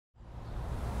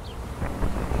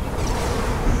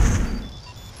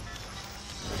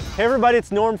Hey everybody,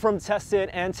 it's Norm from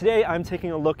Tested, and today I'm taking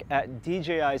a look at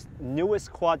DJI's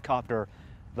newest quadcopter,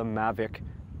 the Mavic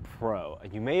Pro.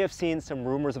 You may have seen some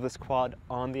rumors of this quad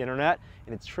on the internet,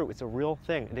 and it's true, it's a real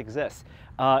thing, it exists.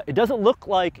 It doesn't look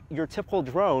like your typical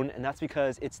drone, and that's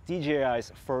because it's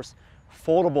DJI's first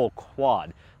foldable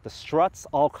quad. The struts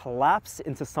all collapse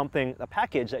into something, a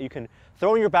package that you can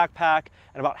throw in your backpack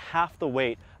and about half the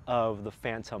weight of the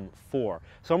Phantom 4.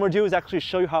 So what I'm going to do is actually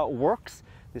show you how it works.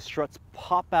 The struts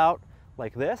pop out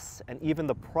like this, and even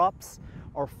the props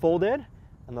are folded,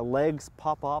 and the legs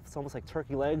pop off. It's almost like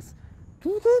turkey legs.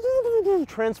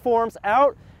 Transforms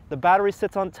out, the battery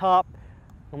sits on top.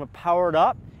 I'm going to power it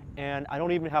up, and I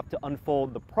don't even have to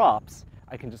unfold the props.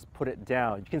 I can just put it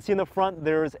down. You can see in the front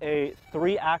there's a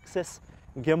 3-axis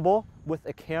gimbal with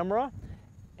a camera,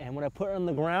 and when I put it on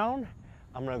the ground,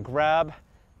 I'm going to grab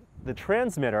the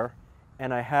transmitter,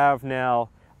 and I have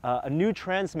now a new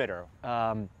transmitter,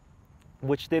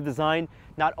 which they've designed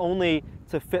not only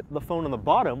to fit the phone on the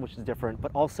bottom, which is different,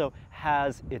 but also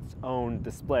has its own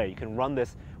display. You can run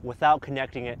this without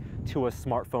connecting it to a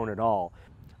smartphone at all.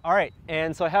 All right,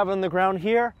 and so I have it on the ground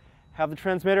here, have the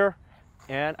transmitter,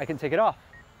 and I can take it off.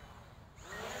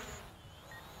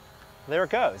 There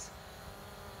it goes.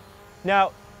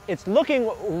 Now, it's looking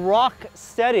rock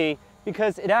steady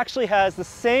because it actually has the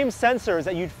same sensors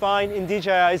that you'd find in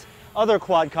DJI's other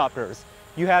quadcopters.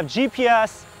 You have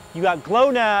GPS, you got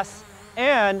GLONASS,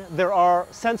 and there are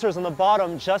sensors on the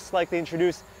bottom just like they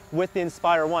introduced with the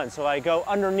Inspire 1. So I go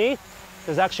underneath,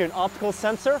 there's actually an optical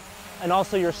sensor and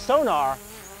also your sonar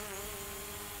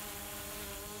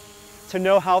to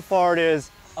know how far it is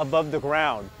above the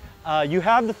ground. You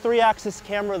have the 3-axis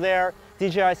camera there.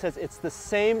 DJI says it's the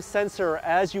same sensor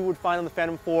as you would find on the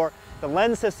Phantom 4. The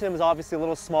lens system is obviously a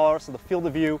little smaller, so the field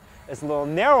of view is a little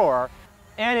narrower.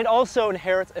 And it also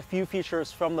inherits a few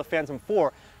features from the Phantom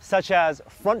 4, such as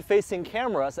front-facing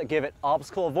cameras that give it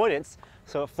obstacle avoidance,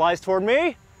 so it flies toward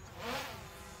me,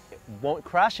 it won't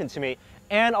crash into me,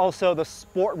 and also the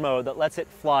sport mode that lets it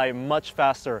fly much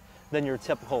faster than your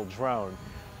typical drone.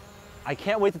 I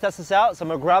can't wait to test this out, so I'm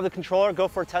going to grab the controller, go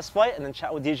for a test flight, and then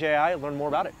chat with DJI and learn more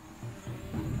about it.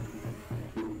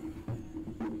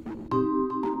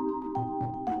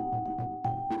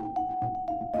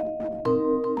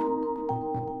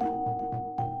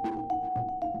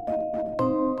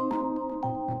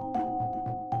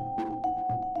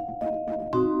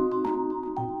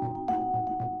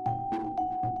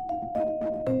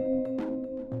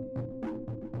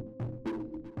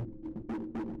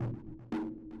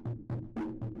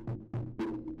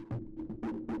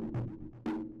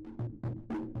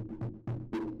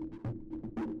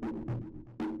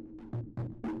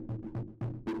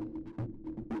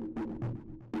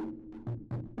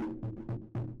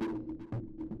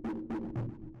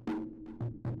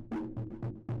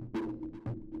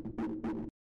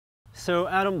 So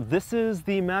Adam, this is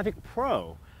the Mavic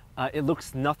Pro. It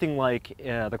looks nothing like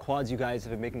the quads you guys have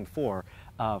been making before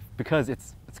because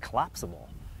it's collapsible.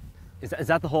 Is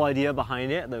that the whole idea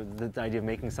behind it, the idea of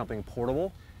making something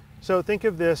portable? So think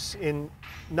of this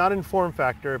not in form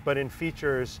factor, but in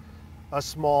features, a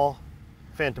small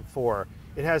Phantom 4.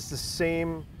 It has the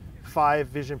same 5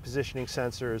 vision positioning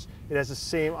sensors. It has the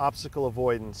same obstacle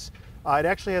avoidance. It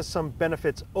actually has some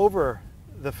benefits over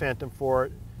the Phantom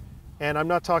 4. And I'm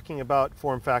not talking about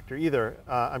form factor either.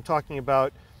 I'm talking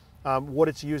about what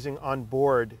it's using on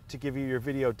board to give you your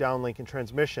video downlink and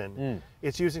transmission.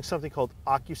 It's using something called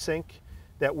OcuSync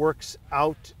that works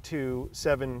out to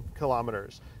 7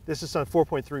 kilometers. This is on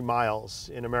 4.3 miles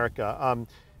in America.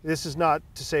 This is not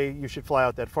to say you should fly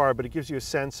out that far, but it gives you a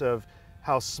sense of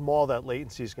how small that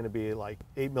latency is going to be, like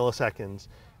 8 milliseconds.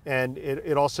 And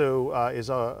it also is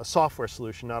a software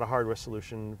solution, not a hardware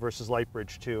solution, versus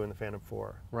Lightbridge 2 in the Phantom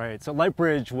 4. Right, so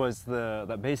Lightbridge was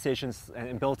the base station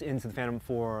and built into the Phantom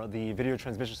 4, the video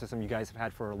transmission system you guys have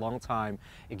had for a long time.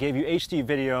 It gave you HD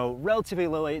video, relatively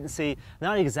low latency,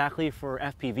 not exactly for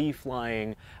FPV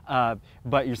flying,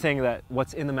 but you're saying that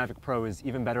what's in the Mavic Pro is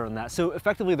even better than that. So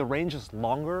effectively the range is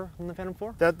longer than the Phantom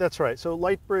 4? That's right. So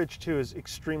Lightbridge 2 is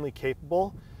extremely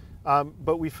capable.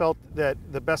 But we felt that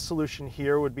the best solution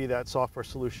here would be that software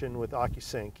solution with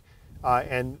OcuSync.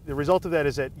 And the result of that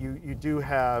is that you do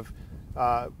have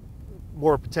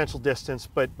more potential distance,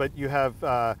 but you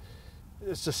have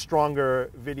it's a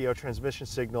stronger video transmission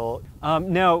signal.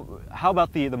 Now, how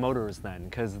about the motors then?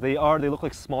 Because they look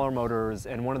like smaller motors,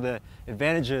 and one of the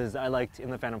advantages I liked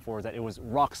in the Phantom 4 is that it was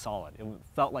rock solid. It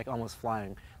felt like almost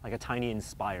flying like a tiny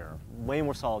Inspire. Way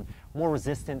more solid, more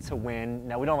resistant to wind.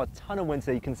 Now, we don't have a ton of wind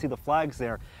today. You can see the flags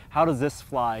there. How does this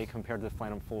fly compared to the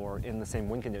Phantom 4 in the same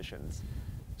wind conditions?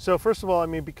 So first of all, I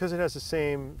mean, because it has the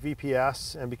same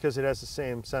VPS and because it has the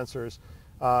same sensors,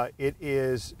 it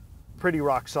is pretty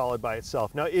rock solid by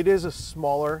itself. Now, it is a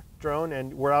smaller drone,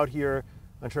 and we're out here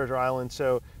on Treasure Island,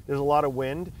 so there's a lot of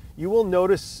wind. You will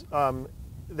notice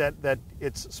that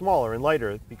it's smaller and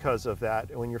lighter because of that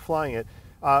when you're flying it.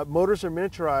 Motors are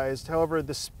miniaturized, however,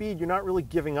 the speed, you're not really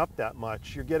giving up that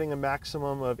much. You're getting a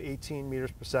maximum of 18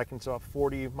 meters per second, so about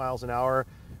 40 miles an hour,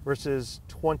 versus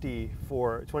 20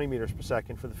 meters per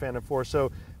second for the Phantom 4.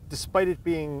 So despite it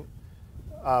being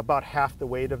about half the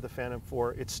weight of the Phantom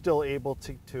 4, it's still able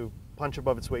to punch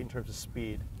above its weight in terms of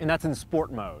speed. And that's in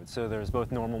sport mode, so there's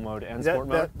both normal mode and sport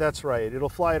mode? That's right. It'll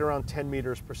fly at around 10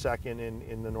 meters per second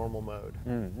in the normal mode.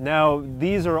 Now,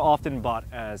 these are often bought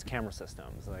as camera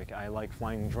systems. Like, I like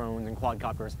flying drones and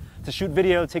quadcopters to shoot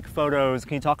video, take photos.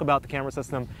 Can you talk about the camera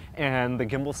system and the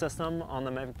gimbal system on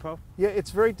the Mavic Pro? Yeah, it's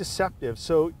very deceptive.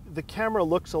 So the camera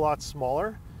looks a lot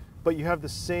smaller, but you have the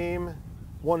same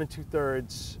 1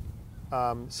 2/3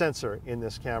 sensor in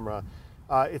this camera.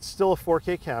 It's still a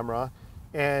 4K camera,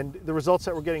 and the results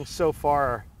that we're getting so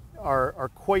far are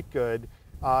quite good.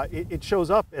 It shows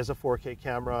up as a 4K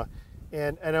camera,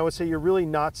 and I would say you're really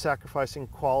not sacrificing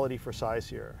quality for size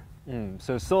here.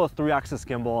 So still a 3-axis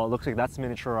gimbal. It looks like that's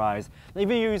miniaturized.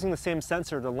 Even you're using the same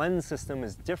sensor, the lens system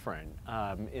is different.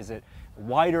 Is it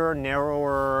wider,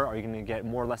 narrower? Are you going to get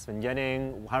more or less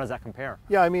vignetting? How does that compare?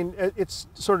 Yeah, I mean, it's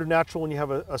sort of natural when you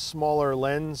have a smaller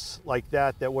lens like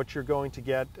that what you're going to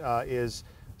get is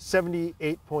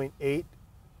 78.8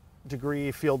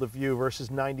 degree field of view versus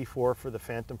 94 for the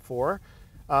Phantom 4.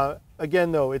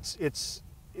 Again, though, it's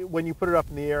when you put it up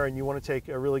in the air and you want to take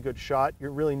a really good shot,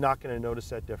 you're really not going to notice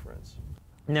that difference.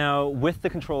 Now, with the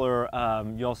controller,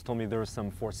 you also told me there was some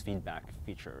force feedback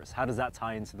features. How does that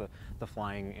tie into the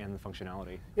flying and the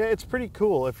functionality? Yeah, it's pretty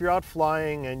cool. If you're out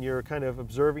flying and you're kind of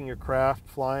observing your craft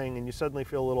flying and you suddenly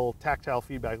feel a little tactile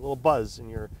feedback, a little buzz in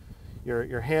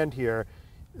your hand here,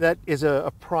 that is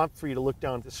a prompt for you to look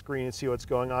down at the screen and see what's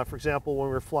going on. For example, when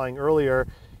we were flying earlier,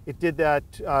 it did that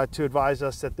to advise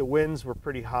us that the winds were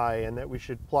pretty high and that we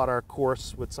should plot our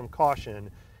course with some caution.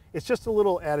 It's just a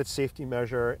little added safety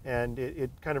measure, and it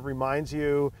kind of reminds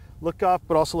you, look up,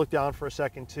 but also look down for a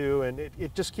second too, and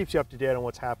it just keeps you up to date on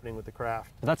what's happening with the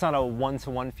craft. That's not a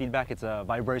one-to-one feedback, it's a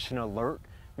vibration alert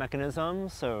mechanism,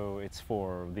 so it's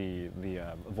for the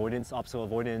avoidance, obstacle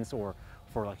avoidance, or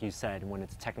for, like you said, when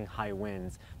it's detecting high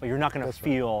winds. But you're not going to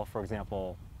feel, for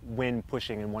example, wind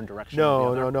pushing in one direction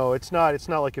or the other. No, it's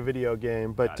not like a video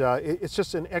game, but it's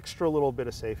just an extra little bit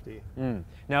of safety.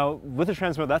 Now, with the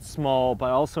transmitter, that's small, but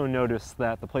I also noticed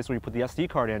that the place where you put the SD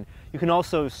card in, you can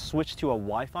also switch to a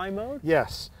Wi-Fi mode?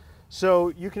 Yes,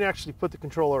 so you can actually put the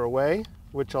controller away,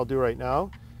 which I'll do right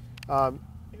now.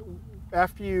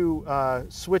 After you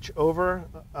switch over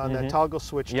on that toggle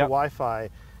switch to Wi-Fi,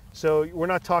 so we're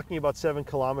not talking about 7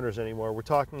 kilometers anymore, we're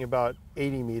talking about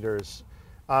 80 meters.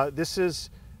 This is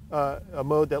a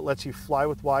mode that lets you fly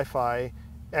with Wi-Fi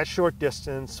at short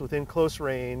distance, within close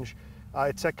range.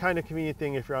 It's that kind of convenient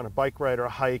thing if you're on a bike ride or a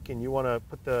hike and you want to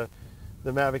put the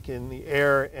Mavic in the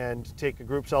air and take a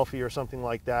group selfie or something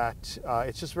like that.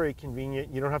 It's just very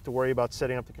convenient. You don't have to worry about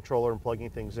setting up the controller and plugging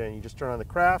things in. You just turn on the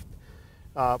craft,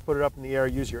 put it up in the air,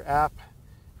 use your app,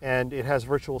 and it has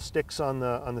virtual sticks on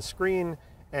the screen,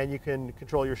 and you can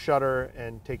control your shutter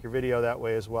and take your video that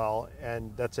way as well,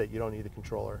 and that's it. You don't need the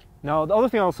controller. Now, the other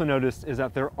thing I also noticed is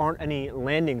that there aren't any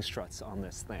landing struts on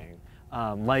this thing,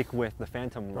 like with the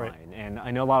Phantom line. And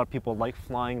I know a lot of people like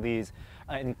flying these,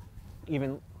 and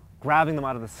even grabbing them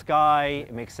out of the sky.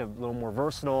 It makes it a little more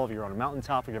versatile if you're on a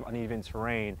mountaintop or you have uneven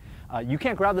terrain. You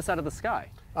can't grab this out of the sky.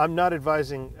 I'm not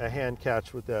advising a hand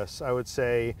catch with this. I would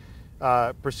say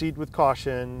proceed with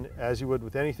caution as you would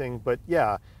with anything, but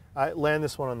yeah, land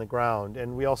this one on the ground.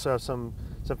 And we also have some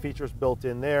features built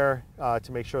in there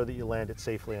to make sure that you land it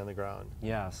safely on the ground.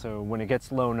 Yeah, so when it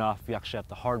gets low enough, you actually have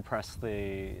to hard press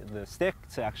the stick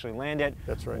to actually land it.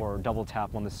 That's right. Or double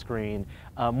tap on the screen.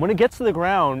 When it gets to the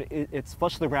ground, it's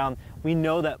flush to the ground. We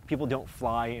know that people don't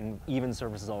fly in even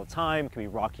surfaces all the time. It can be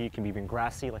rocky, it can be even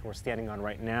grassy, like we're standing on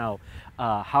right now.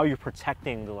 How you're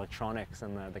protecting the electronics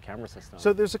and the camera system?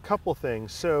 So there's a couple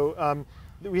things. So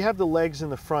we have the legs in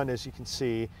the front, as you can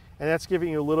see, and that's giving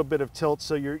you a little bit of tilt,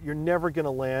 so you're never going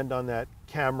to land on that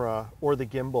camera or the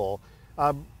gimbal.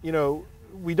 You know,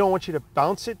 we don't want you to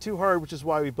bounce it too hard, which is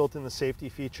why we built in the safety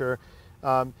feature.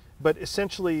 But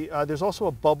essentially, there's also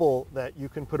a bubble that you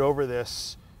can put over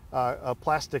this, a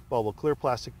plastic bubble, clear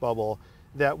plastic bubble,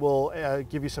 that will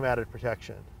give you some added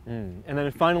protection. And then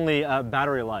finally,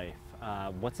 battery life.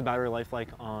 What's the battery life like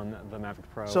on the Mavic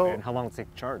Pro, and how long does it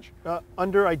take to charge?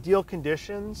 Under ideal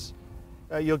conditions,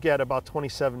 you'll get about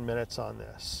 27 minutes on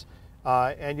this.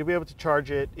 And you'll be able to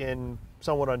charge it in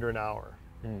somewhat under an hour.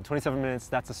 27 minutes,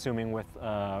 that's assuming with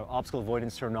obstacle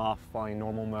avoidance turned off, flying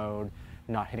normal mode,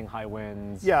 not hitting high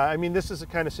winds. Yeah, I mean, this is the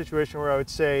kind of situation where I would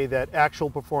say that actual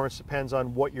performance depends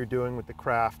on what you're doing with the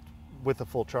craft with a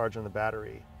full charge on the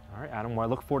battery. All right, Adam, well, I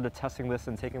look forward to testing this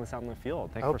and taking this out in the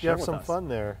field. Thanks I for hope you sharing have with some us. fun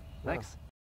there. Thanks.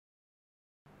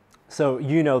 So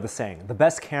you know the saying, the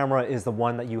best camera is the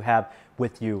one that you have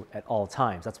with you at all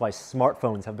times. That's why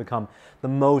smartphones have become the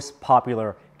most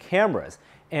popular cameras.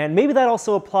 And maybe that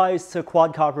also applies to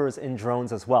quadcopters and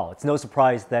drones as well. It's no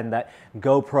surprise then that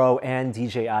GoPro and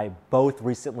DJI both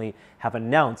recently have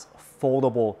announced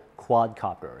foldable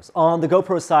quadcopters. On the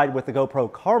GoPro side with the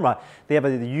GoPro Karma, they have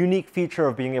a unique feature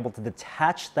of being able to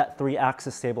detach that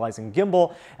 3-axis stabilizing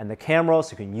gimbal and the camera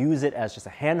so you can use it as just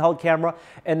a handheld camera.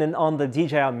 And then on the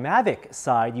DJI Mavic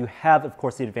side, you have, of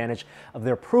course, the advantage of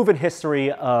their proven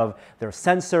history of their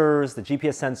sensors, the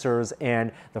GPS sensors,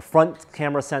 and the front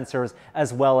camera sensors,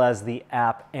 as well as the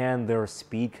app and their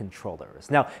speed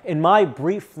controllers. Now, in my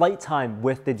brief flight time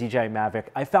with the DJI Mavic,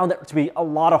 I found it to be a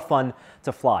lot of fun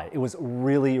to fly. It was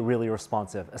really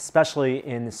responsive, especially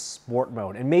in sport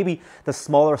mode. And maybe the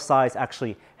smaller size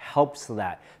actually helps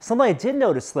that. Something I did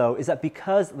notice though is that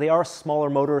because they are smaller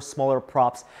motors, smaller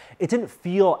props, it didn't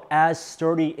feel as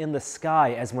sturdy in the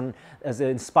sky as an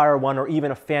Inspire 1 or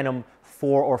even a Phantom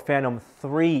 4 or Phantom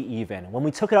 3 even. When we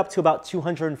took it up to about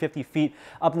 250 feet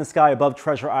up in the sky above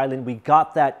Treasure Island, we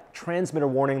got that transmitter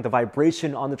warning, the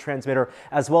vibration on the transmitter,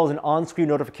 as well as an on-screen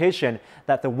notification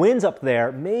that the winds up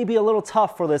there may be a little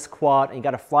tough for this quad and you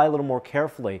got to fly a little more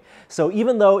carefully. So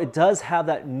even though it does have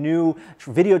that new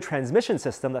video transmission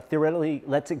system that theoretically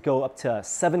lets it go up to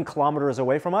 7 kilometers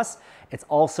away from us, it's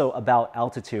also about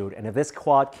altitude. And if this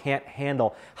quad can't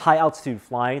handle high altitude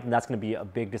flying, then that's going to be a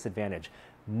big disadvantage.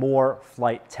 More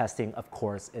flight testing, of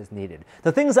course, is needed.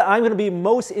 The things that I'm going to be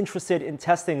most interested in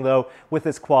testing, though, with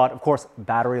this quad, of course,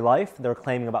 battery life. They're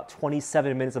claiming about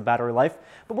 27 minutes of battery life,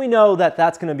 but we know that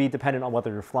that's going to be dependent on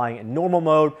whether you're flying in normal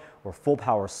mode or full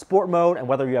power sport mode, and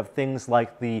whether you have things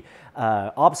like the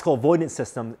obstacle avoidance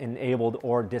system enabled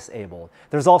or disabled.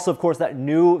 There's also, of course, that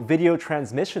new video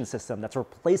transmission system that's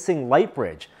replacing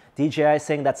Lightbridge. DJI is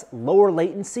saying that's lower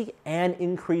latency and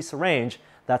increased range.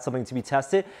 That's something to be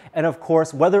tested. And of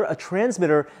course, whether a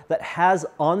transmitter that has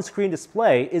on-screen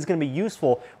display is going to be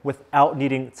useful without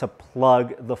needing to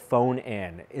plug the phone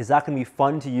in. Is that going to be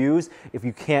fun to use if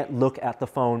you can't look at the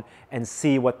phone and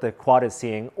see what the quad is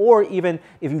seeing? Or even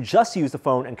if you just use the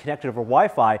phone and connect it over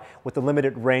Wi-Fi with the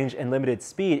limited range and limited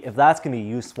speed, if that's going to be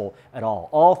useful at all.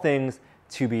 All things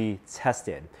to be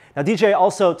tested. Now, DJI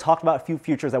also talked about a few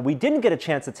features that we didn't get a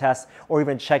chance to test or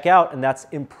even check out, and that's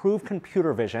improved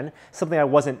computer vision, something I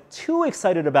wasn't too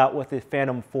excited about with the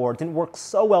Phantom 4. It didn't work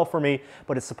so well for me,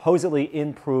 but it's supposedly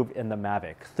improved in the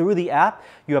Mavic. Through the app,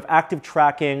 you have active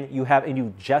tracking, you have a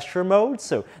new gesture mode,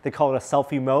 so they call it a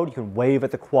selfie mode. You can wave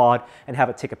at the quad and have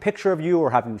it take a picture of you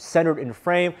or have you centered in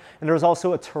frame. And there's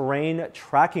also a terrain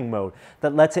tracking mode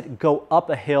that lets it go up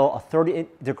a hill, a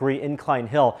 30-degree incline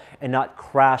hill, and not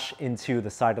crash into the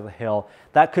side of the hill.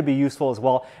 That could be useful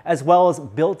as well as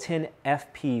built-in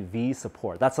FPV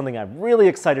support. That's something I'm really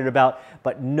excited about,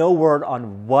 but no word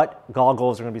on what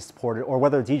goggles are going to be supported or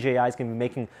whether DJI is going to be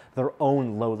making their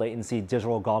own low latency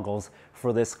digital goggles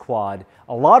for this quad.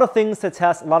 A lot of things to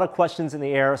test, a lot of questions in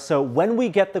the air. So when we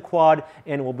get the quad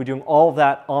in, we'll be doing all of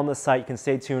that on the site. You can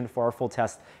stay tuned for our full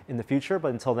test in the future,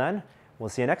 but until then, we'll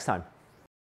see you next time.